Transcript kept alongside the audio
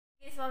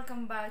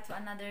welcome back to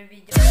another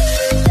video.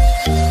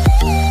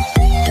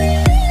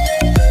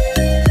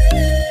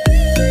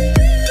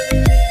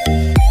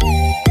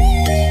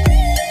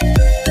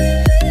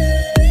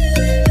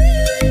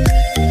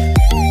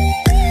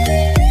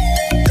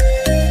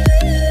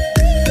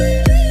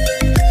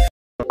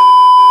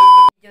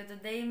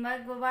 Today,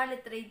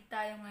 mag-wallet trade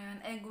tayo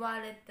ngayon. Egg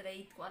wallet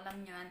trade, kung alam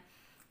nyo yan.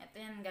 Ito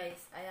yan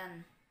guys,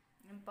 ayan.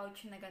 Yung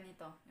pouch na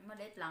ganito. Yung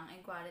maliit lang,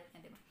 egg wallet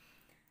niya, diba?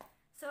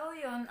 So,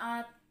 yun,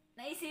 at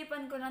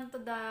naisipan ko lang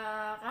to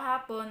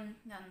kahapon.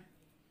 Yan.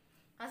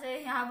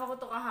 Kasi haba ko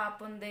to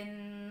kahapon, then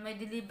may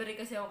delivery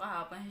kasi ako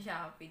kahapon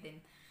sa Shopee din.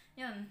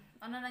 Yun,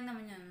 ano lang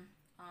naman yun?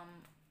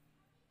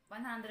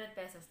 100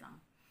 pesos lang.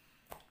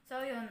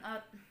 So, yun,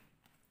 at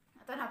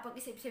ito na,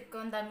 pag-isip-isip ko,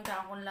 ang dami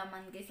ka akong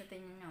laman guys,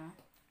 natin nyo.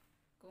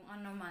 Kung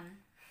ano man.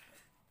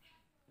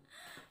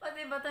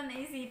 Pati ba ito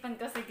naisipan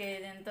ko,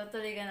 sige, then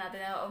tutuloy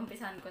natin,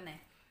 umpisan ko na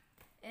eh.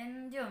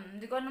 And yun,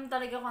 hindi ko alam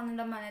talaga kung anong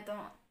laman ito.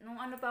 Nung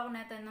ano pa ako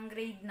nito, nung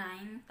grade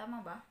 9,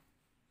 tama ba?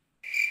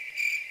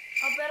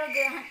 Oh, pero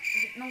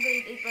nung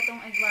grade 8 pa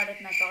tong egg wallet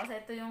na to. Kasi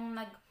ito yung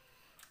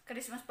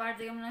Christmas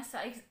party kami na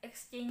sa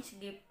exchange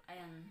gift.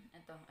 Ayan,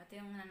 ito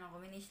yung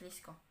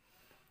winishlist ko.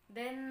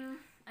 Then,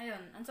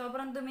 ayun, ang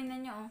sobrang dumi na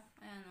nyo, oh.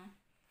 Ayan, oh.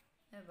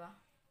 Diba?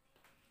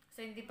 So,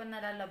 hindi pa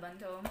nalalaban.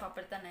 So,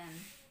 papalitan na yan.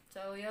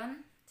 So,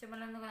 yun.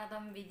 Simulan ko na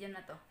itong video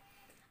na to.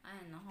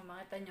 Ayan, no. Kung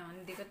makita nyo,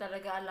 hindi ko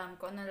talaga alam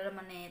kung ano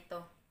naman na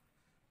ito.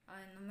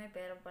 Ayan, no. May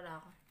pera pala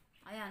ako.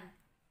 Ayan.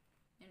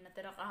 Yung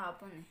natira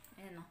kahapon eh.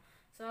 Ayan, no.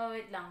 So,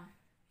 wait lang.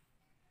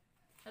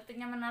 So,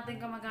 tignan man natin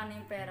kung magkano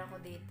yung pera ko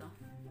dito.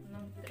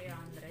 Anong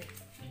 300?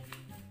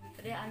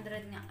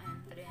 300 nga. Ayan,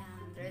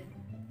 300.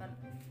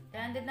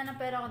 300 na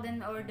pera ko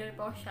din. Order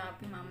pa ako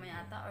Shopee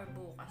mamaya ata or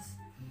bukas.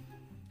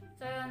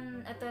 So, yun,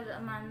 ito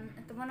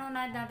muna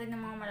natin ng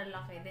mga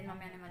malalaki, din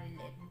mamaya na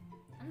maliliit.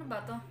 Ano ba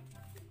to?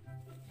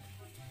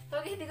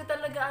 So, hindi ko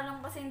talaga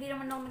alam kasi hindi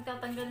naman ako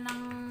nagtatanggal ng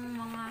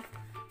mga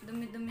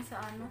dumi-dumi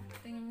sa ano.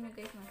 Tingnan nyo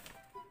guys, no?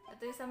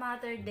 Ito yung sa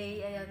Mother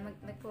Day, ayan,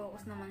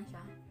 nag-focus naman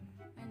siya.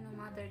 Ayun, no,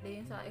 Mother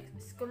Day, yung sa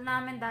school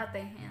namin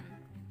dati, ayan.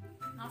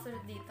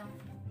 Nakasunod dito.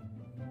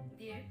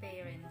 Dear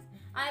parents.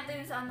 Ito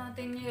yung sa ano,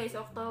 tingnan nyo guys,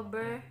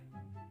 October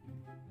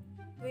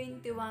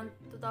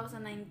 21,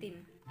 2019.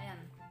 Ayan.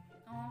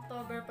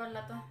 October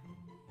pala to.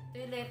 Ito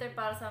yung letter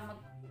para sa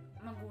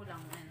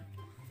magulang. Ayan.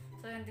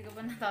 So, hindi ko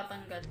pa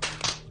natatanggal.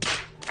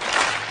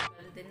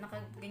 Well, din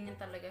nakaganyan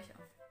talaga siya.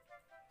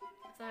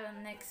 So,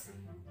 next.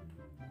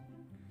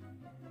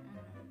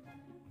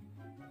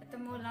 Ito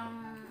mo lang,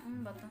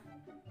 ano ba to?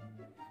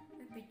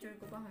 May picture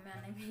ko pa.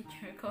 Mamaya na yung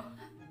picture ko.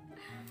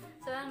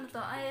 So, ano to?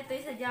 Ay, ito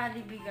yung sa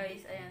Jollibee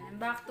guys. Ayan.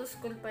 Back to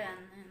school pa yan.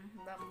 Ayan.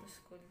 Back to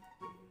school.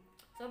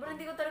 Sobrang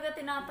hindi ko talaga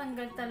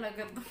tinatanggal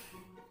talaga to.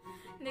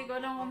 Hindi ko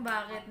alam kung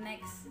bakit.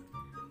 Next.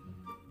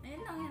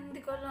 Ayun lang yun. Hindi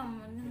ko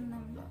alam.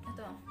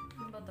 Ito.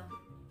 Ano ba ito?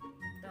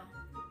 Ito.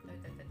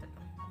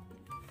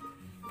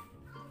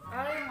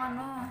 Yung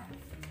ano.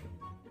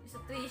 Sa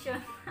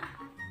tuition.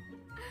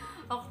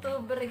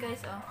 October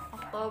guys. Oh.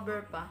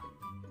 October pa.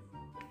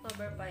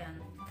 October pa yan.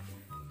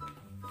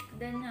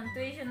 Then yan.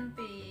 Tuition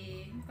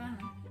fee.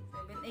 Kano?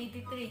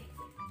 783.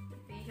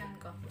 Tuition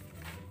ko.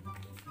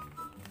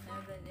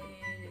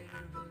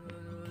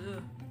 783.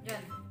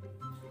 Yan.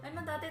 Ay,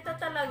 matatita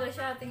talaga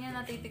siya. Tingnan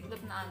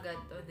natitiklop na agad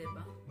to,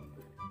 diba?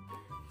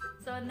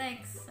 So,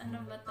 next.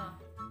 Ano ba to?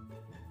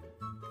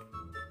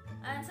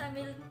 Ayan, sa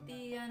milk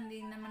tea yan.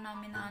 Hindi naman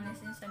namin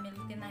naanis yun sa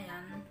milk tea na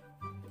yan.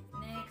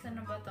 Next,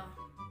 ano ba to?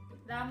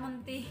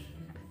 Lemon tea.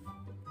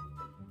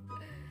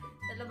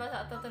 Sa labas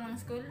ata to ng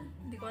school?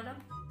 Hindi ko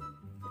alam.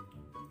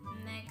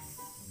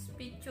 Next,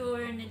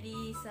 picture ni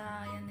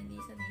Lisa. Ayan, ni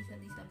Lisa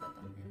ba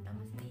to? Ayan,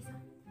 tama si Lisa.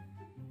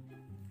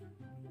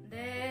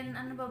 Then,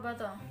 ano ba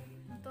to?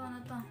 Ano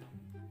to?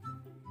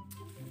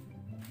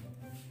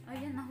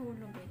 Ayan,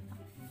 nahulog. Wait lang.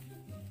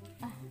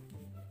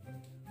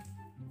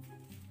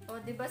 Oh,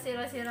 diba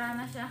sira-sira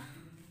na siya?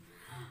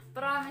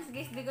 Promise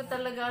guys, di ko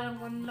talaga alam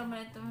kung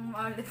laman itong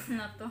wallet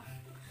na to.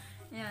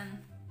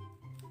 Yan.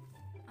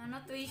 Ano,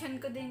 tuition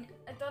ko din.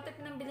 Ito, tip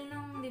nang bili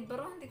ng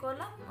libro. Hindi ko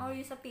alam. O,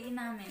 yung sa PE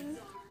namin.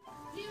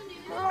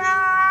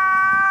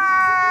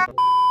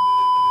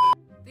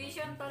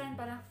 Tuition pa rin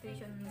pala.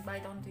 Tuition.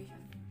 Bayad akong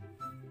tuition.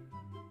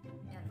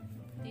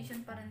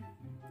 Tuition pa rin.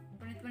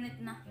 Punit-punit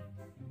na.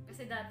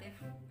 Kasi dati.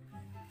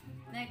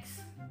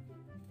 Next.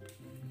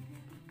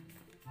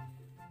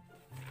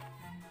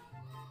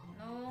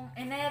 Noong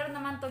Enero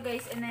naman to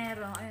guys.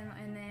 Enero. Ayun,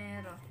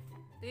 Enero.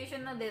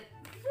 Tuition ulit.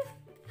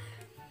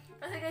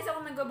 Kasi guys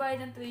ako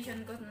nagbabayad ng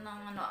tuition ko ng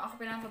ano. Ako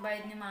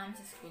pinagbabayad ni mami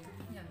sa school.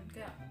 Yan.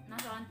 Kaya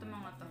nasa akin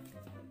itong mga to.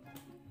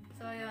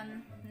 So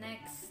yun.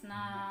 Next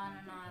na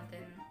ano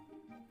natin.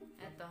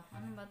 Eto.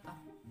 Ano ba to?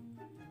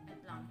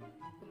 Eto lang.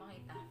 Kung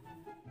makita.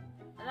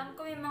 Alam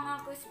ko may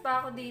mga quiz pa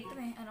ako dito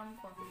eh. Alam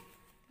ko.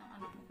 Ang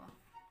ano ko.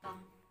 Ito.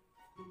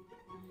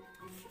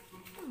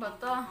 Ano ba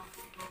ito?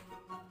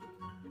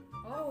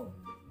 Oh!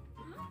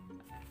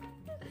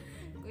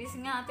 Quiz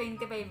nga.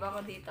 25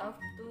 ako dito. Up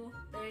to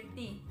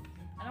 30.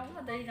 Alam ko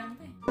madali lang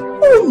ito eh.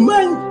 Oh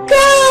my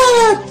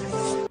God!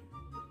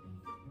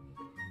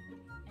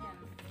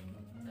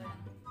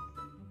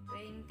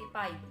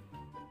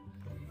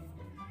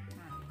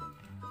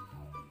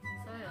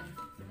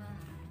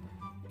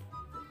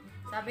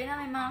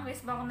 mga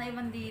quiz pa ako na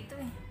iwan dito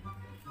eh.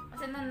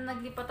 Kasi nung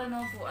naglipatan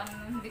ako,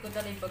 hindi ko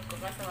dala yung bag ko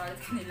kasi wallet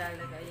ko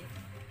nilalagay.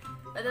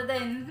 At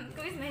din,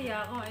 quiz na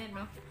hiya ako, ayun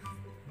no.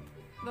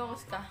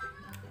 Bakus ka.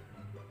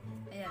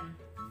 Ayan.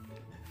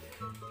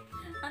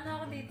 Ano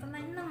ako dito?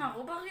 9 lang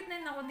ako. Bakit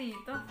 9 ako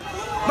dito?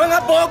 Mga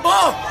bobo!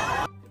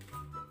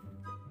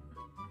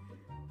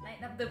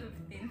 9 up to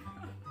 15.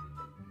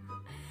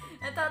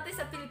 Ito ate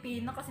sa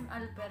Pilipino kasi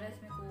Alperes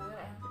may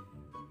kuha.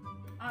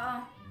 Oo.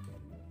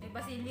 May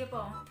Basilio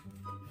po.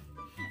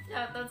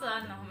 Shoutout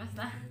sa ano.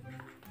 Basta.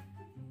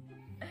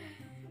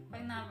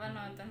 Pag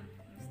napanood.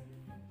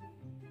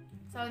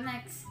 So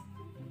next.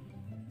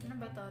 Ano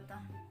ba to?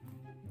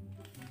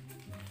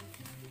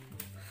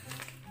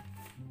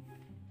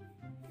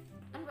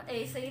 Ano ba?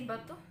 Essay ba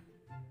to?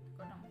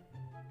 Ko lang.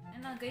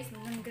 Ayun na guys,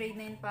 nung grade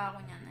 9 pa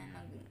ako niyan. Ayun,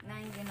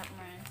 nag-9 ganap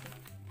mercy.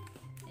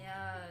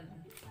 Ayan.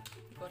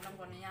 Ko lang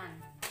ko na yan.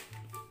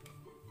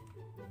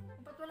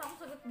 Ba't wala akong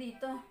sagot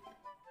dito?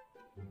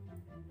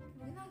 Ano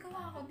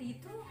ginagawa ako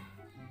dito?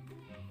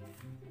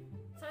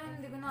 So yun,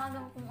 hindi ko na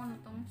alam kung ano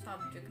tong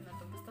subject na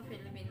to. Basta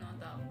Filipino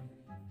daw.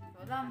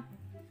 So alam.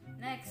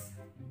 Next.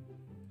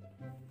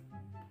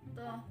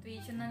 Ito,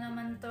 tuition na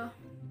naman to.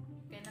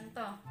 Kailan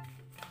to?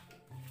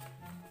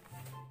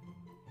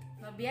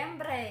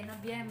 Nobyembre.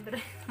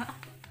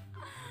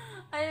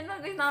 Ayun na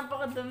guys,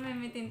 napakadumi.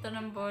 May tinta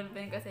ng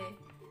ballpen kasi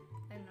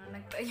ano,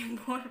 nagtay yung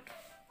ballpen.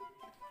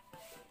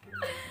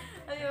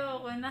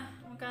 Ayoko na.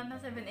 Magkano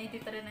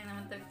 783 na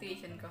naman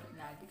tuition ko.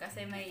 Lagi.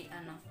 Kasi may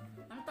ano.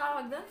 Ano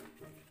tawag doon?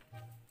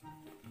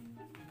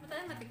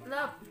 Matay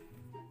matiklop.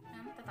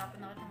 Ayan,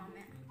 matatapon na kita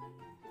mamaya.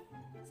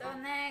 So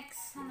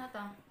next. Ano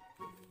to?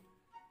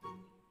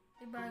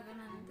 Diba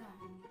ganun to?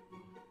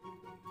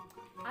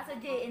 Sa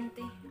JNT.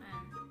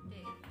 Ayan.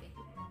 JNT.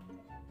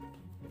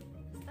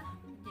 Basta.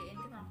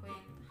 JNT mga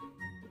kwenta.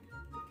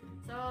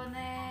 So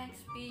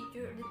next.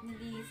 Picture ulit ni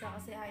Lisa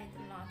kasi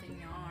idol natin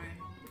yarn.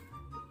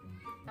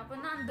 Tapos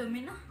na, ang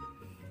dumi na.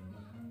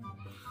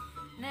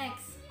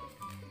 Next.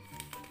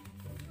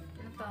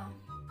 Ano to?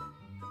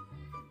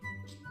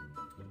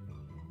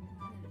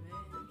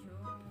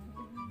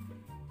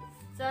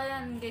 So,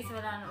 yan guys,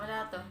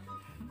 wala to.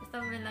 Basta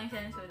lang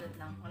siya yung sulat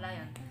lang. Wala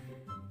yun.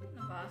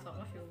 Napasok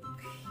ko siya.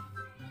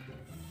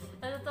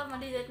 Ano to?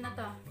 Malilit na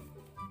to.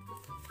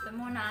 Ito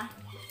muna.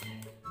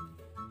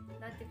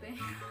 Dati pa eh.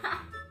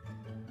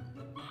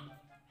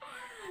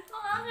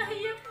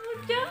 Nakakahiya po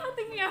dyan.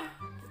 Tingnan.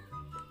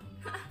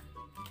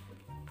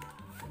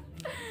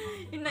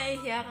 Yung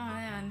naihiya ka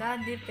ngayon.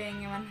 Daddy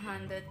peng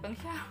 100 pang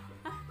siya.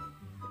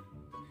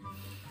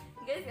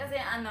 Guys, kasi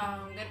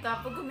ano,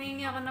 kapag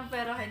humingi ako ng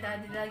pera kay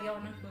daddy, lagi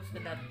ako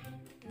nagsusulat.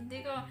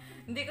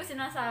 Hindi ko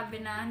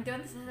sinasabi na, hindi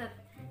ako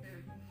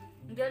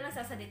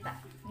nagsasalita.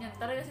 Yan,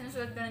 talaga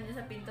sinusulat ko na dyan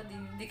sa pinto,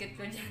 dikit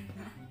ko dyan.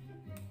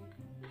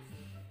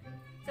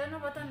 So,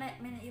 ano ba ito?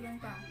 May naiwan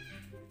pa.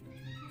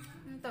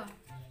 Ano to?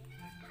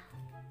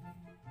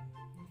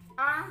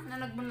 Na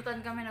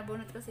nagbunutan kami,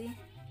 nabunot ko si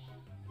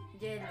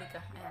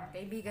Jellica. Ayan,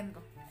 kaibigan ko.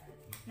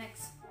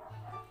 Next.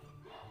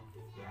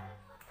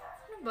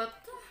 Ano ba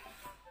ito?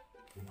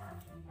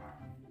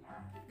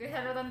 Guys,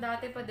 halatan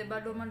dati pa, diba?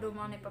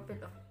 Lumang-lumang ni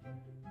papel, oh.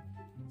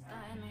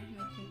 Ano,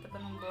 may tinta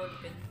pa ng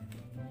ballpen.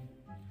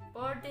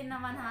 14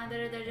 naman,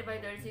 135,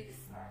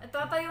 36. Ito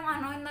ata yung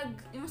ano,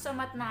 yung sa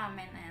mat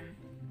namin. Ayan.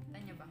 Kita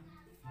nyo ba?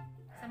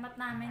 Sa mat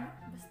namin,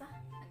 basta.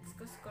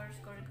 Score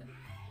ko.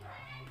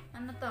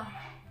 Ano to?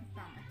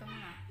 Ito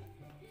muna.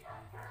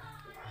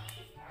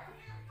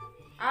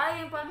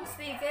 Yung pang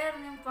speaker,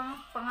 yung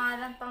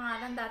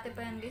pangalan. Dati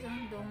pa yan guys,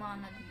 luma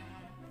na din yung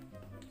ano.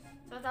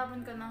 So,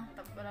 tapon ko na.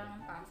 Tapos wala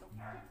nang pasok.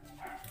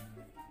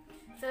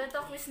 So, ito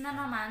quiz na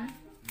naman.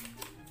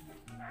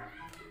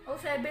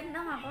 7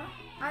 lang ako.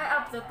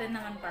 Up to 10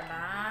 naman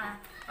pala.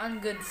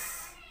 All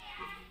goods.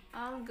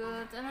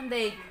 Anong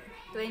date?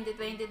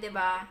 2020,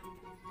 diba?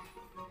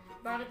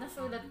 Bakit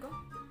nasulat ko?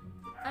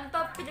 Ano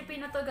to?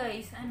 Pilipino to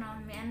guys.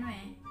 May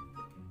may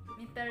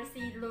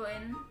Tercilo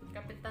and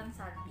Kapitan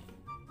Salvi.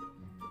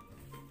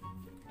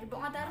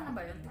 Ibong adar na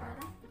ba yun?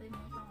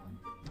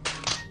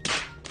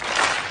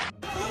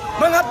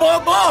 Mga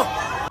bobo!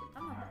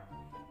 Tama ba?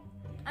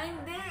 Ay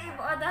hindi!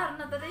 Ibong adar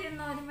na tuloy yun.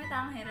 Hindi may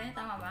tanghira yun.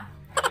 Tama ba?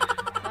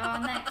 So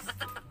next.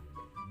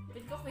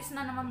 Pit ko quiz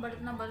na naman,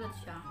 balot na balot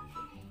siya.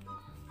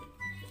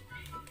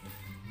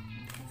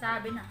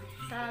 Sabi na.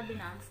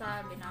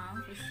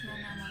 Quiz na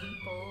naman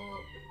po.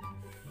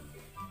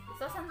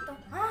 So saan to?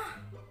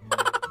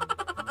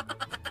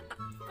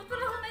 Ba't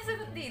wala ko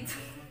naisagot dito?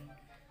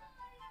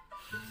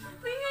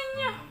 Tingnan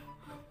niya.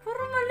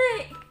 Puro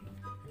mali.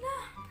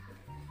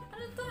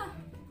 Ano to?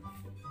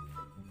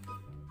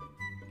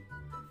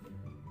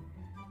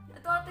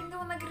 Ito ating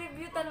daw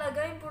nag-review talaga.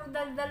 Yung puro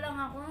daldal lang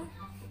ako.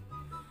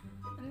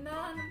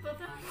 Ano pa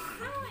to?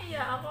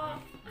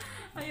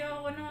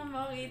 Ayoko naman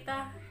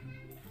makita.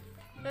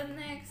 The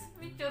next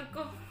picture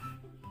ko.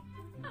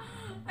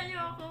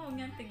 Ayoko. Huwag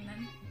niyang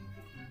tingnan.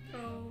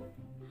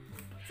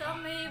 So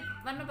may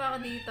ano pa ako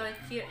dito?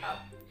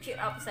 Cheer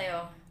up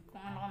sa'yo. Kung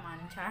ano ka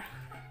man, char.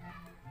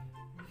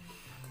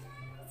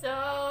 So,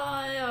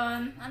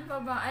 ayun. Ano pa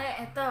ba?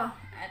 Ay, eto.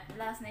 At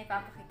last na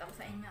ipapakita ko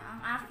sa inyo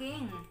ang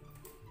aking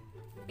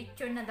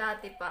picture na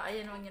dati pa.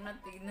 Ayan, huwag nyo na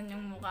tignan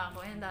yung mukha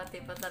ko. Yan, dati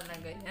pa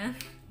talaga yan.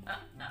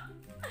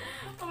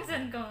 Kung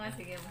saan ko nga.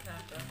 Sige, basta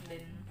ko.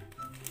 Then,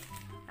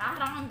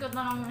 nakarangan ko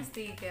na ng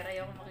sticker.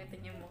 Ayoko makita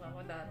niyo yung mukha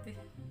ko dati.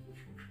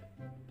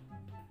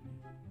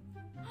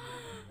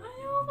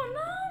 Ayoko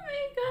na. Oh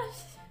my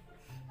gosh.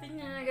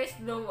 Tingnan na guys,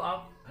 blow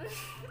up.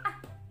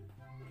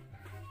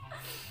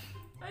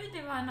 Ay,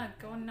 di ba?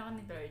 Nagkawan na ka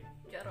ni Lord.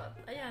 Charot.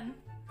 Ayan.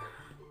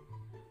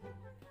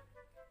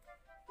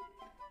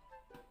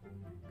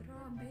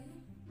 Grabe.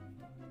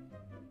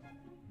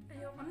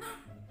 Ayoko na.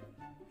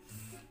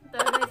 Ito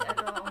guys,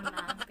 ito ako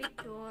na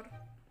picture.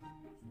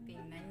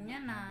 Tingnan niya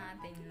na.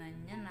 Tingnan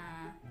niya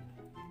na.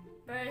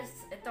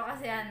 First, ito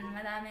kasi yan.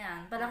 Madami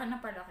yan. Palaki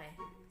na palaki.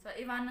 So,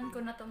 iwanan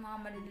ko na itong mga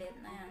maliliit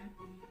na yan.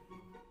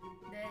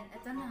 Then,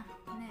 ito na.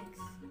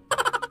 Next.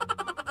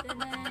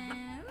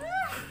 Then,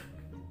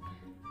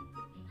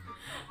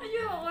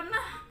 ayoko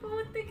na.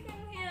 Putik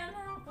yung hiya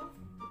na ako.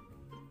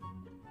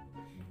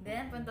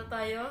 Then, punta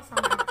tayo sa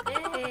malaki.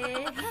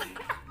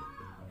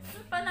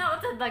 Panakot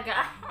sa daga.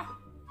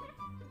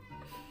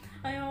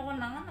 Ayoko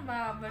na nga.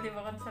 Nababaliw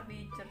ako sa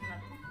picture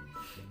na to.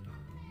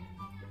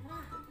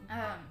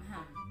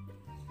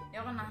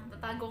 Ayoko na.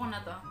 Tatago ko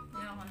na to.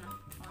 Ayoko na.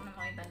 Ako na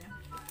makita nyo.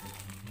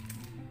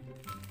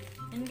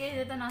 In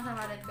case ito nasa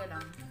wallet ko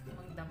lang.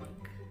 Magdamag.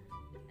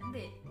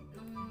 Hindi.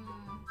 Nung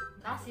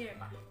last year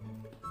pa.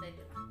 So,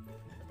 ito pa.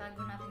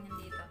 Tatago natin yan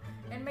dito.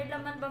 And may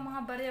laman ba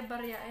mga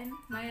barya-baryain?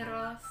 May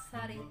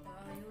rosary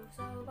tayo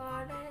sa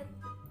wallet.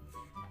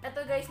 Ito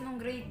guys, nung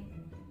grade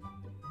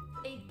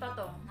 8 pa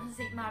to. Nasa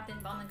St.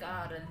 Martin pa ako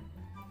nag-aaral.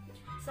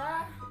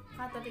 Sa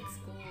Catholic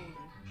school.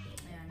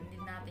 Ayan,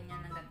 hindi natin yan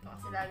ng ganito.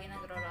 Kasi lagi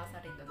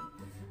nagro-rosary doon.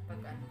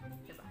 Pag ano,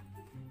 diba?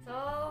 So,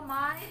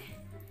 may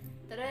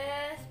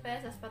 3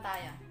 pesos pa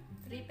tayo.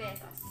 3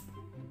 pesos.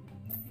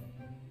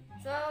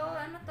 So,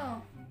 ano to?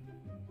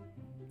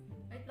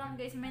 Wait lang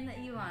guys, may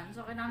naiwan.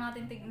 So, kailangan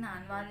natin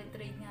tignan. Wallet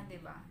trade nga,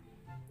 diba?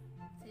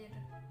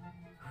 Zero.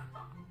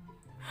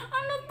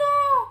 Ano to?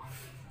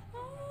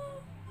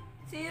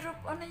 Syrup,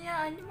 ano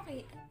yan? Hindi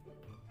makita.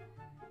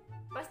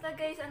 Basta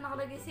guys, ang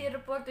nakalagay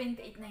syrup for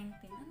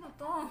 28.19. Ano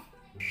to?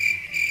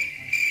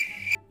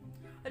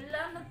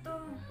 Wala na to.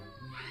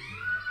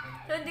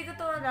 So, hindi ko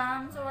to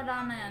alam. So,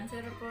 wala na yan.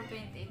 Syrup for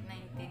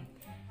 28.19.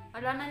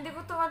 Wala na, hindi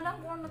ko to alam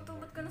kung ano to.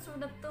 Ba't ko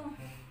nasulat to?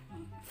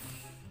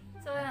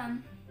 So,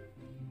 yan.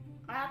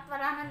 At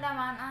wala nang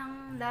laman. Ang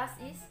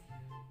last is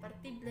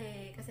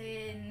partible.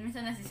 Kasi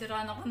minsan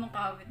nasisiraan ako ng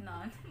kawit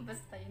na.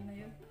 Basta yun na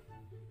yun.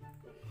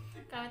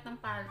 Kawit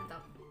ng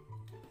paldak.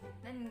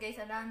 Then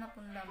guys, wala na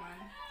pong laman.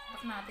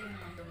 Bak natin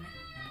yung dumi.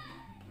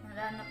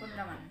 Wala na pong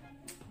laman.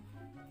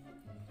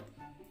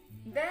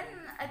 Then,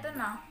 ito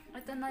na.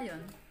 Ito na yun.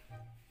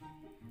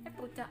 Ay,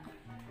 puta.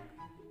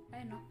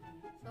 Ayun o.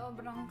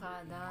 Sobrang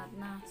kadat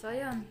na. So,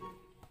 yun.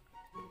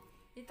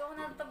 Dito ko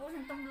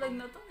natapusin tong vlog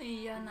na to.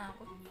 Naiiya na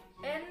ako.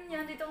 And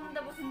yun, dito ko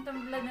natapusin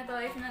tong vlog na to.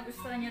 If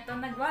nagustuhan nyo to,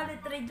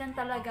 nag-wallet trade lang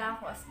talaga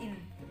ako. As in.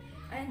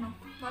 Ayun o.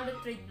 Wallet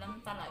trade lang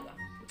talaga.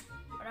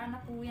 Wala na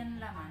po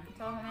yan laman.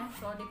 So, mamaya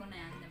sorry ko na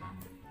yan, diba?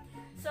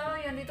 So,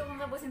 yun. Dito ko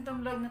natapusin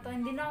tong vlog na to.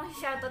 Hindi na ako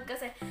shoutout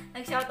kasi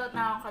nag-shoutout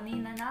na ako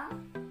kanina na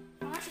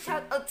mga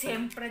shoutout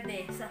siyempre,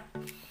 Dessa.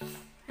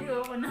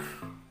 Ayoko na.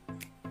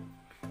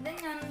 Then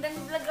yun,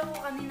 nag-vlog ako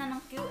kanina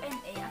ng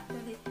Q&A.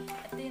 Actually,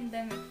 ito yung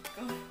damit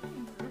ko.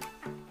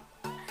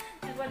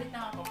 Nagwalit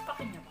na ako.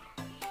 Pakin nyo ba?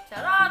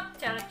 Charot!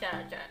 Charot,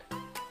 charot, charot.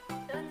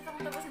 So, dito ko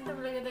tapusin itong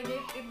vlog na to.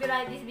 If you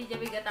like this video,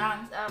 big a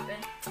thumbs up.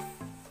 And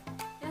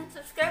yan,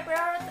 subscribe for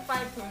our to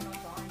 5 for no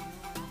to.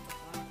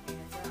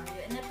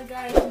 And ito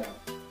guys,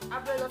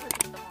 upload ako sa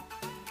TikTok ko.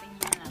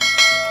 Tingnan nyo na.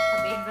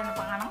 Sabihin ko na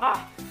pangalan ko.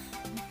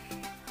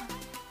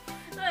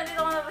 Dito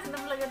ko na pasin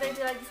ng vlog natin. If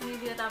you like this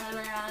video, tama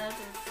na lang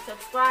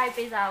subscribe.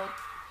 Peace out.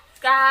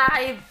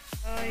 Subscribe!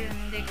 So, yun,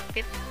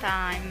 digpit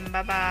time.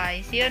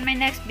 Bye-bye. See you in my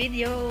next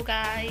video,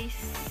 guys.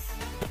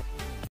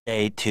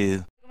 Day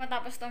 2. Kung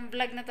matapos tong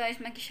vlog na to, is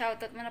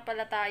mag-shoutout muna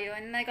pala tayo.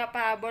 And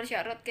nagkapahabol,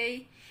 shoutout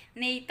kay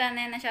Nathan.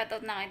 And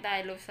na-shoutout na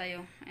kita. Hello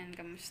sa'yo. And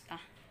kamusta?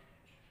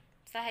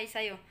 Sahay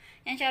sa'yo.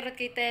 Yan, shoutout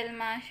kay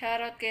Telma,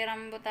 shoutout kay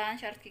Rambutan,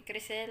 shoutout kay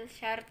Crisel,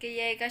 shoutout kay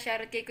Yeka,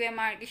 shoutout kay Kuya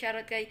Marky,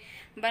 shoutout kay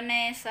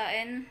Vanessa,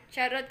 and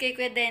shoutout kay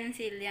Kuya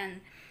Densil,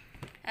 yan.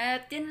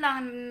 At yun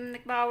lang,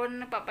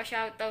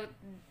 nagpapa-shoutout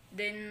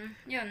din,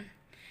 yun.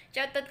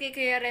 Shoutout kay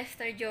Kuya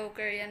Rester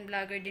Joker, yan,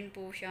 vlogger din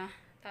po siya.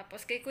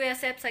 Tapos kay Kuya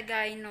Sep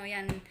Sagayno,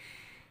 yan.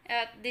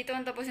 At dito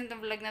ang tapusin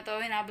itong vlog na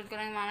to, hinabol ko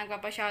lang yung mga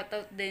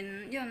nagpapa-shoutout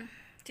din, yun.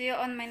 See you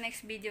on my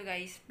next video,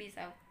 guys. Peace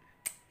out.